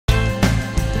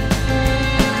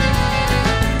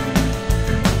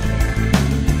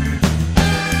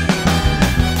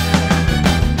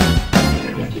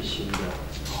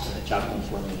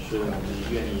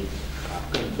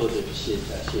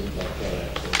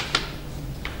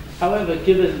However,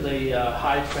 given the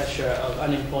high pressure of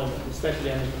unemployment,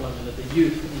 especially unemployment of the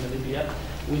youth in Namibia,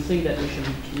 we think that we should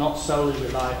not solely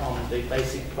rely on the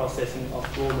basic processing of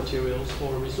raw materials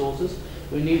or resources.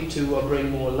 We need to bring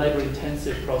more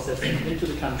labor-intensive processing into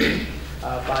the country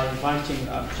by inviting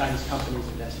Chinese companies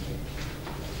investing here.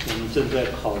 We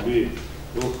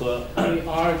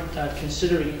are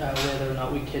considering whether or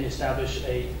not we can establish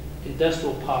an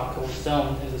industrial park or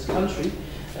zone in this country,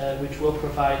 which will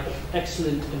provide an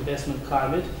excellent investment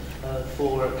climate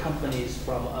for companies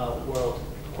from world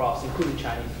across, including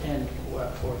Chinese and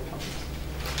foreign companies.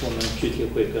 We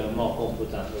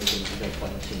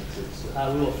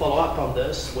will follow up on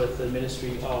this with the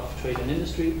Ministry of Trade and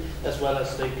Industry as well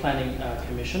as the Planning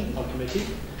Commission or Committee.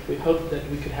 We hope that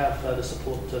we could have the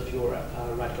support of your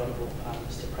Right Honourable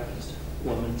Mr. Prime Minister.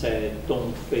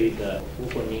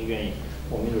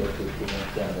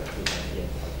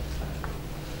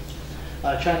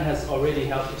 China has already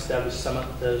helped establish some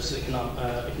of those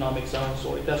economic zones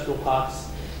or industrial parks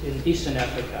in Eastern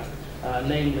Africa,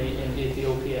 namely in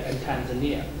Ethiopia and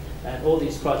Tanzania. And all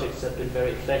these projects have been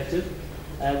very effective.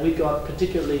 We got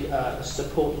particularly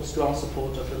strong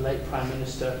support of the late Prime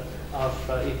Minister of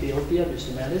Ethiopia,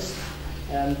 Mr. Meles,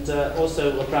 and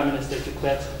also the Prime Minister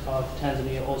of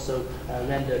Tanzania also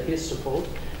rendered his support.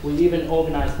 We even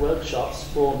organized workshops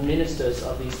for ministers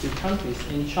of these two countries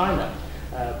in China,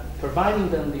 providing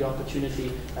them the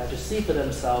opportunity to see for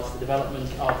themselves the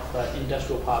development of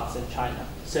industrial parks in China.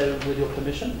 So with your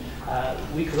permission,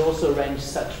 we could also arrange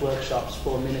such workshops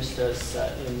for ministers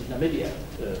in Namibia.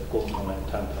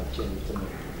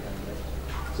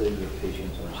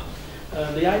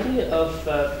 The idea of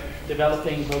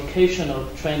developing vocational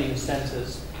training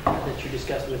centers that you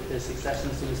discussed with His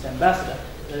Excellency Mr. Ambassador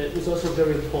was also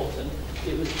very important.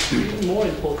 It was even more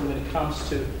important when it comes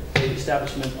to the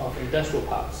establishment of industrial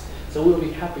parks. So we'll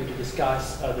be happy to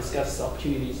discuss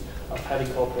opportunities of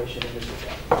having cooperation in this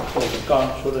regard. 我们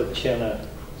刚除了签了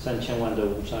3000万的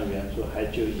无偿援助，还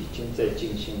就已经在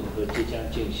进行和即将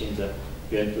进行的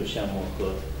援助项目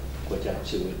和国家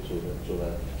纪委做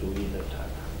了逐一的谈判。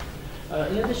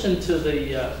 In addition to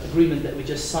the agreement that we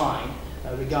just signed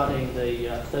regarding the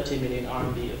 30 million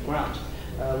RMB of grant,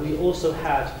 we also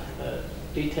had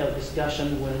detailed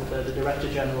discussion with the Director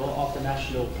General of the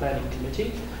National Planning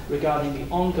Committee regarding the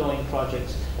ongoing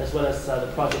projects as well as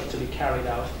the project to be carried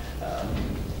out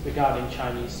regarding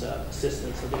Chinese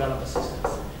assistance or development assistance.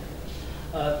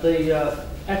 The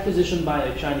acquisition by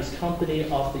a Chinese company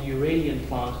of the uranium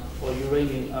plant or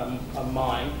uranium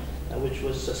mine, which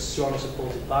was strongly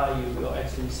supported by you, Your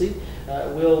Excellency,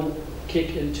 will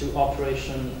kick into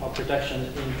operation or production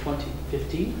in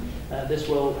 2015. This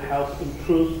will help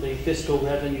improve the fiscal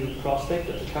revenue prospect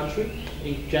of the country,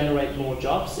 generate more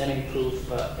jobs, and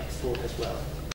improve export as well.